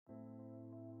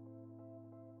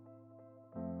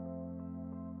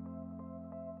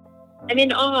I'm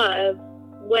in awe of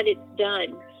what it's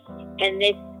done. And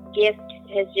this gift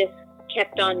has just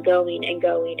kept on going and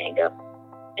going and going.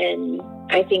 And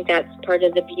I think that's part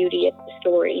of the beauty of the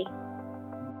story.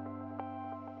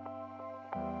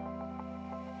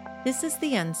 This is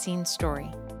The Unseen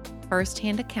Story,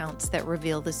 first-hand accounts that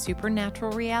reveal the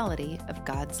supernatural reality of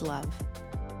God's love.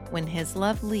 When His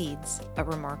love leads, a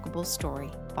remarkable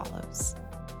story follows.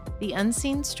 The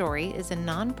Unseen Story is a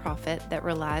nonprofit that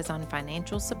relies on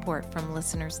financial support from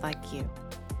listeners like you.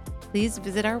 Please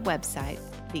visit our website,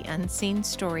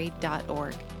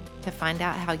 theunseenstory.org, to find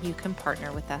out how you can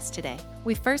partner with us today.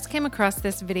 We first came across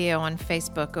this video on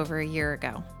Facebook over a year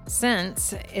ago.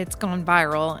 Since, it's gone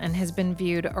viral and has been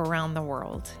viewed around the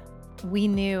world. We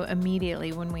knew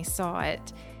immediately when we saw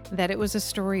it that it was a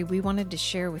story we wanted to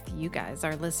share with you guys,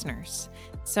 our listeners.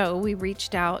 So we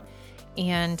reached out,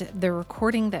 and the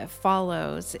recording that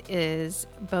follows is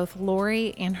both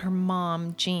Lori and her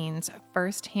mom, Jeanne's,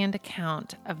 first-hand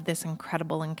account of this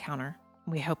incredible encounter.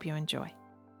 We hope you enjoy.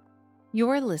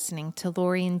 You're listening to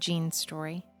Lori and Jeanne's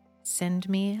story, Send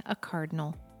Me a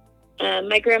Cardinal.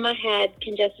 My grandma had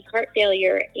congestive heart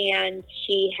failure, and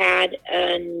she had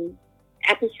an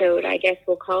episode, I guess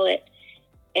we'll call it,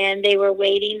 and they were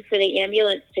waiting for the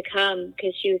ambulance to come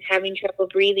because she was having trouble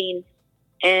breathing.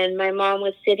 And my mom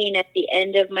was sitting at the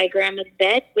end of my grandma's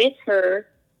bed with her,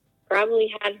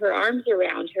 probably had her arms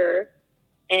around her,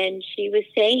 and she was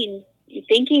saying,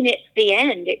 thinking it's the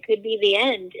end, it could be the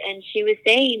end. And she was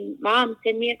saying, Mom,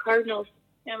 send me a Cardinal.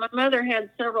 And my mother had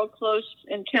several close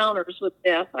encounters with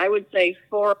death. I would say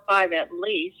 4 or 5 at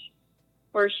least,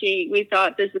 where we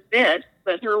thought this is it.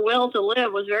 But her will to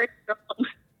live was very strong.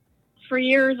 For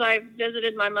years, I've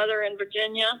visited my mother in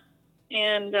Virginia.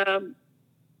 And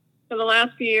for the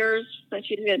last few years, that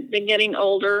she's been getting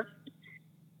older,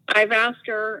 I've asked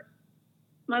her,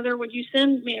 Mother, would you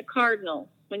send me a Cardinal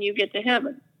when you get to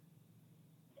heaven?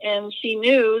 And she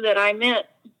knew that I meant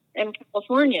in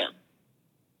California.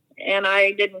 And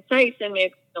I didn't say send me a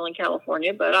Cardinal in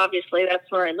California, but obviously that's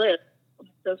where I live.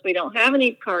 Since we don't have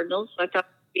any Cardinals, I thought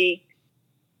it would be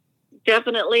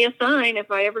definitely a sign if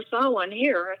I ever saw one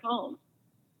here at home.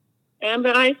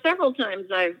 But several times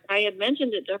I had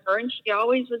mentioned it to her, and she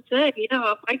always would say,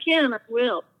 if I can, I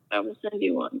will send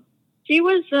you one. She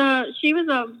was a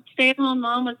stay-at-home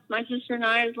mom with my sister and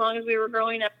I as long as we were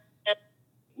growing up.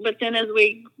 But then as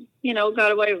we,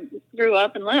 got away, grew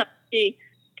up and left, she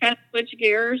kind of switched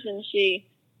gears, and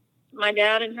my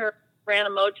dad and her ran a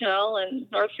motel in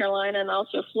North Carolina and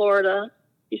also Florida.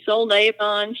 She sold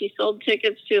Avon. She sold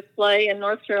tickets to a play in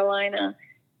North Carolina.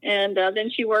 And then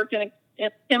she worked in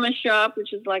a chemist shop,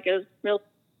 which is like a real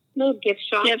little gift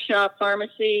shop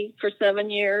pharmacy for 7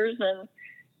 years. And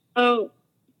so,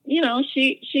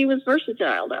 she was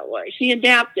versatile that way. She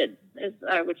adapted, as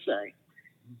I would say.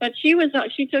 But she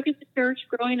took us to church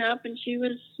growing up, and she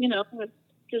was,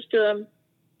 just a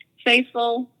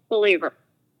faithful believer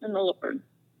in the Lord.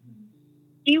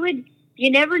 You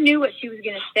never knew what she was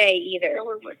going to say either.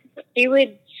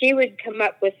 She would come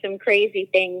up with some crazy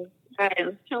things.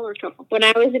 Tell her. When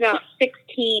I was about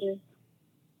 16,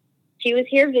 she was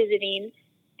here visiting,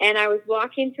 and I was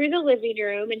walking through the living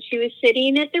room, and she was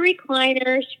sitting at the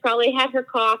recliner. She probably had her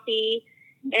coffee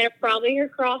and probably her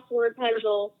crossword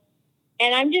puzzle.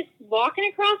 And I'm just walking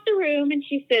across the room, and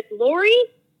she said, Lori,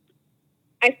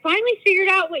 I finally figured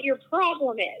out what your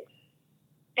problem is.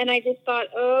 And I just thought,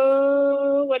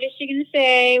 oh, what is she going to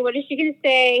say? What is she going to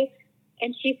say?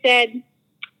 And she said,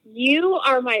 you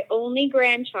are my only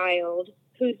grandchild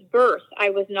whose birth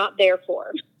I was not there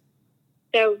for.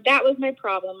 So that was my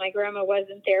problem. My grandma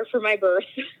wasn't there for my birth.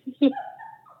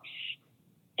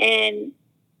 And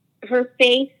her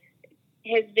faith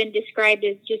has been described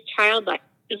as just childlike.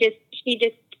 She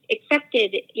just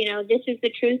accepted, this is the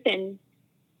truth, and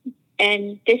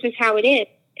this is how it is,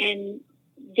 and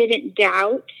didn't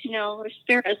doubt.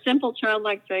 A simple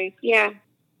childlike faith. Yeah.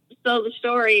 So the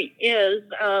story is,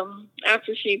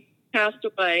 after she passed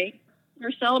away,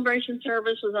 her celebration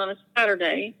service was on a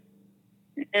Saturday,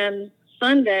 and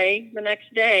Sunday, the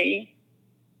next day,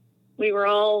 we were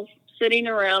all sitting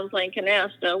around playing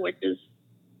canasta, which is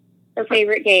her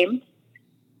favorite game.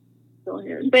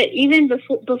 But even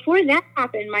before that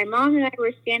happened, my mom and I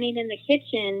were standing in the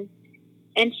kitchen,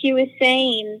 and she was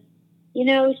saying,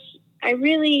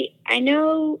 I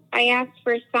know I asked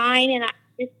for a sign, and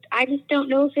I just don't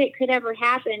know if it could ever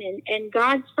happen. And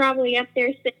God's probably up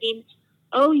there saying,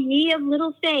 oh, ye of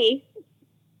little faith,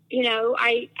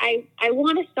 I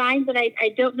want a sign, but I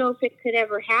don't know if it could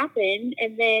ever happen.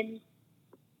 And then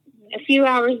a few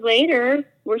hours later,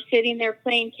 we're sitting there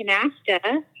playing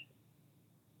canasta.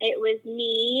 It was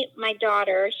me, my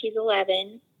daughter, she's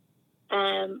 11,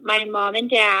 my mom and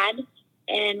dad,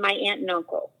 and my aunt and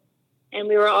uncle. And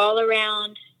we were all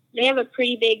around. They have a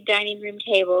pretty big dining room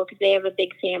table because they have a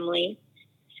big family.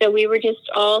 So we were just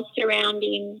all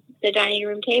surrounding the dining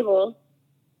room table,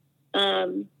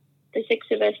 the 6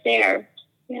 of us there.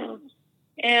 Yeah.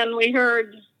 And we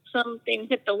heard something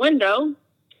hit the window,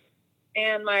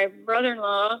 and my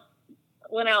brother-in-law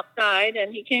went outside,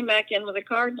 and he came back in with a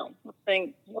cardinal. I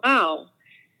think, wow.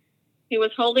 He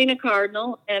was holding a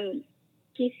cardinal, and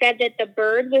he said that the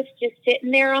bird was just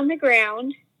sitting there on the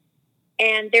ground,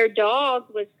 and their dog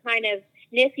was kind of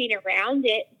sniffing around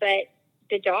it, but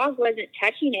the dog wasn't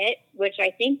touching it, which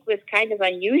I think was kind of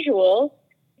unusual.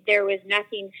 There was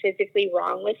nothing physically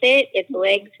wrong with it. Its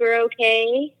legs were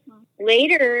okay.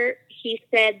 Later, he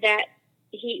said that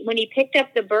when he picked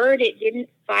up the bird, it didn't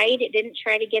fight. It didn't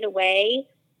try to get away.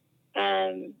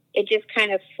 It just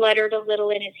kind of fluttered a little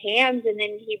in his hands, and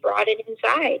then he brought it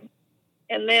inside.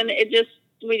 And then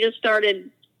we just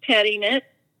started petting it.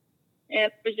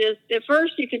 And it was just, at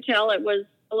first you could tell it was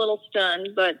a little stunned,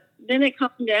 but then it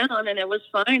calmed down and it was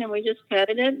fine. And we just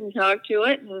petted it and talked to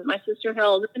it. And my sister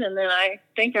held it. And then I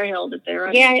think I held it there.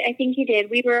 Yeah, I think you did.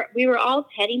 We were all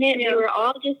petting it. Yeah. We were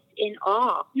all just in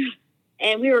awe.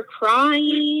 And we were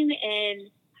crying, and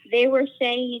they were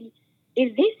saying,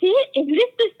 is this it? Is this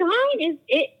the sign?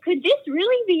 Could this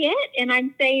really be it? And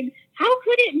I'm saying, how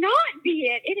could it not be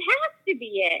it? It has to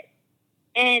be it.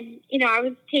 And, I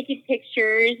was taking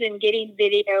pictures and getting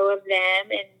video of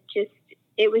them, and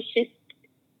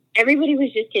everybody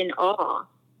was just in awe.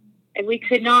 And we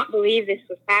could not believe this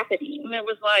was happening. And it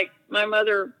was like my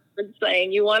mother was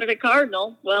saying, you wanted a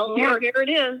cardinal. Well, yeah. here it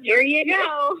is. Here you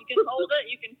go. You can hold it.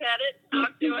 You can pet it,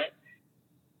 talk to it.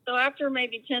 So after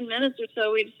maybe 10 minutes or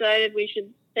so, we decided we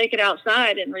should take it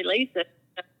outside and release it.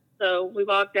 So we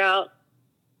walked out,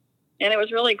 and it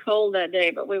was really cold that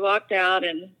day, but we walked out,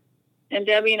 and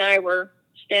Debbie and I were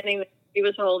standing there. He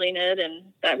was holding it, and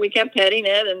that we kept petting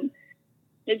it, and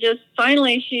it just,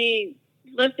 finally she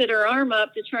lifted her arm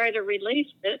up to try to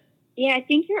release it. Yeah, I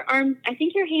think your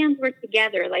hands were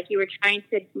together, like you were trying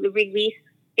to release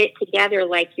it together,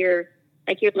 like you're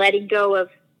letting go of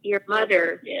your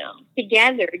mother. Yeah.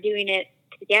 Together, doing it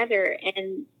together.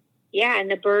 And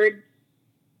the bird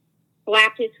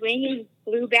flapped its wing and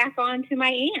flew back onto my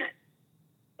aunt.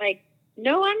 Like,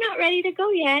 no, I'm not ready to go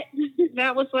yet.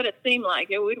 That was what it seemed like.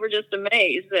 We were just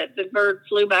amazed that the bird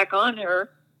flew back on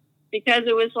her, because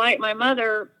it was like my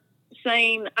mother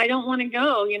saying, I don't want to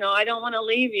go, I don't want to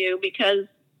leave you, because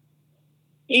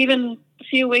even a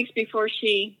few weeks before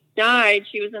she died,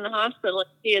 she was in the hospital, and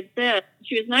she had said,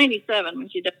 she was 97 when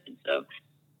she died, so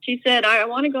she said, I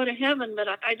want to go to heaven, but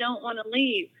I don't want to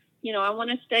leave, I want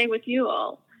to stay with you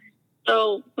all.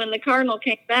 So when the cardinal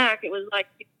came back, it was like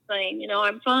saying,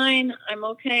 I'm fine, I'm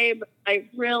okay, but I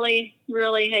really,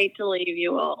 really hate to leave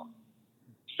you all.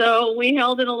 So we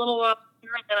held it a little while,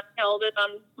 and then I held it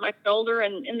on my shoulder,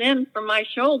 and then from my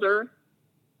shoulder,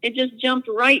 it just jumped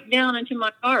right down into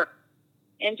my heart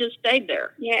and just stayed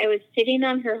there. Yeah, it was sitting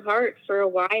on her heart for a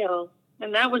while.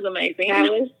 And that was amazing. That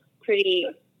was pretty,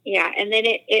 yeah. And then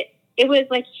it was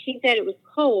like she said, it was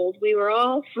cold. We were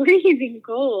all freezing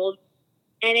cold.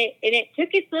 And it took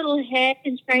its little head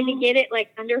and tried to get it like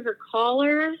under her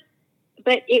collar,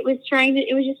 but it was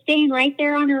just staying right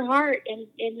there on her heart. And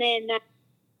then I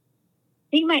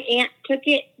think my aunt took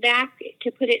it back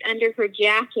to put it under her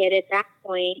jacket at that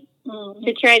point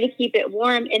to try to keep it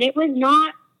warm. And it was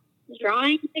not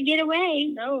trying to get away.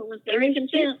 No, it was very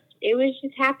content. It was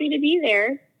just happy to be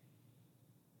there.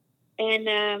 And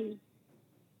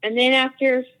then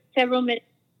after several minutes,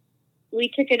 we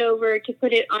took it over to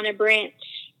put it on a branch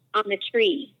on the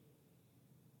tree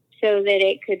so that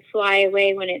it could fly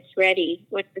away when it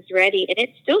was ready. And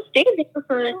it still stayed there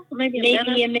for maybe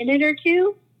a minute or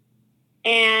two.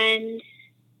 And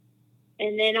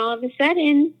then all of a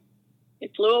sudden,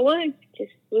 it flew away.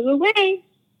 Just flew away.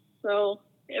 So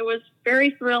it was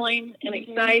very thrilling and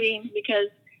exciting, because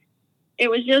it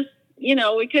was just,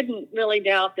 we couldn't really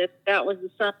doubt that was the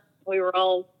son. We were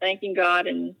all thanking God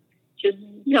and just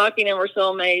talking, and we're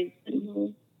so amazed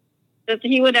that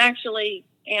he would actually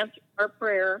answer our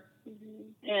prayer.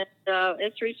 And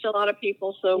it's reached a lot of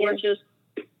people, so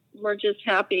we're just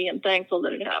happy and thankful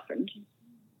that it happened.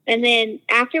 And then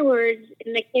afterwards,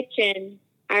 in the kitchen,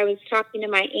 I was talking to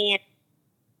my aunt.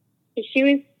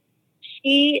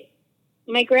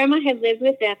 My grandma had lived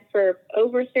with them for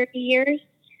over 30 years,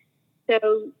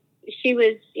 so she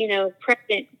was,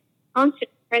 constant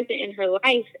present in her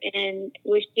life, and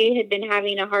she had been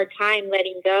having a hard time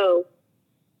letting go.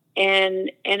 And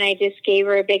I just gave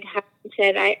her a big hug and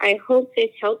said, I hope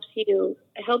this helps you.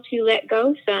 helps you let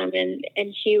go some.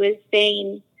 And she was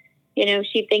saying,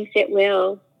 she thinks it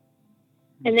will.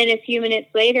 And then a few minutes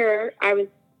later, I was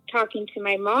talking to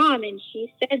my mom, and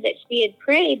she said that she had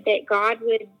prayed that God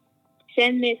would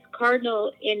send this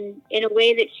cardinal in a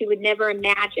way that she would never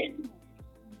imagine.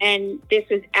 And this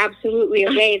was absolutely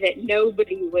a way that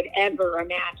nobody would ever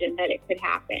imagine that it could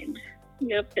happen.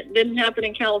 Yep, it didn't happen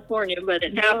in California, but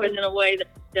it happened in a way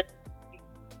that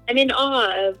I'm in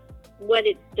awe of what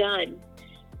it's done,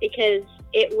 because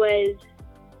it was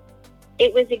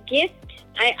a gift.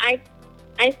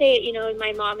 I say it, in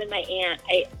my mom and my aunt.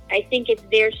 I think it's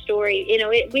their story.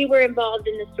 We were involved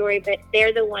in the story, but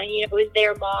they're the one. It was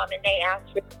their mom, and they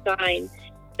asked for the sign.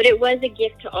 But it was a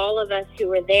gift to all of us who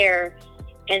were there,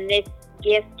 and this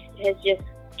gift has just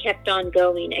kept on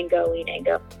going and going and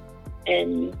going.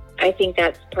 And I think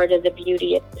that's part of the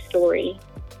beauty of the story.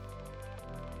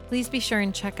 Please be sure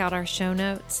and check out our show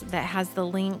notes that has the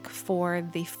link for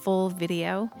the full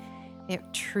video. It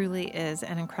truly is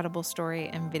an incredible story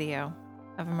and video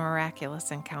of a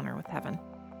miraculous encounter with heaven.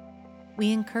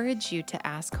 We encourage you to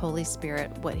ask Holy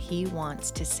Spirit what He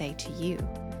wants to say to you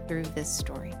through this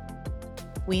story.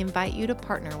 We invite you to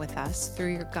partner with us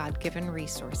through your God-given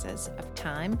resources of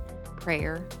time,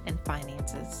 prayer, and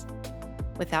finances.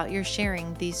 Without your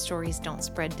sharing, these stories don't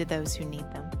spread to those who need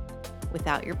them.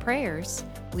 Without your prayers,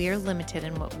 we are limited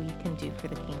in what we can do for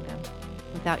the kingdom.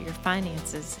 Without your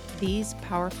finances, these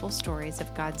powerful stories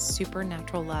of God's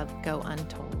supernatural love go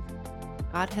untold.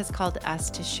 God has called us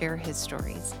to share His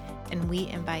stories, and we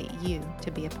invite you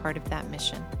to be a part of that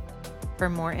mission. For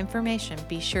more information,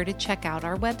 be sure to check out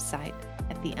our website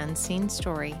at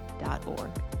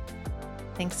theunseenstory.org.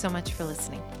 Thanks so much for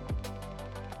listening.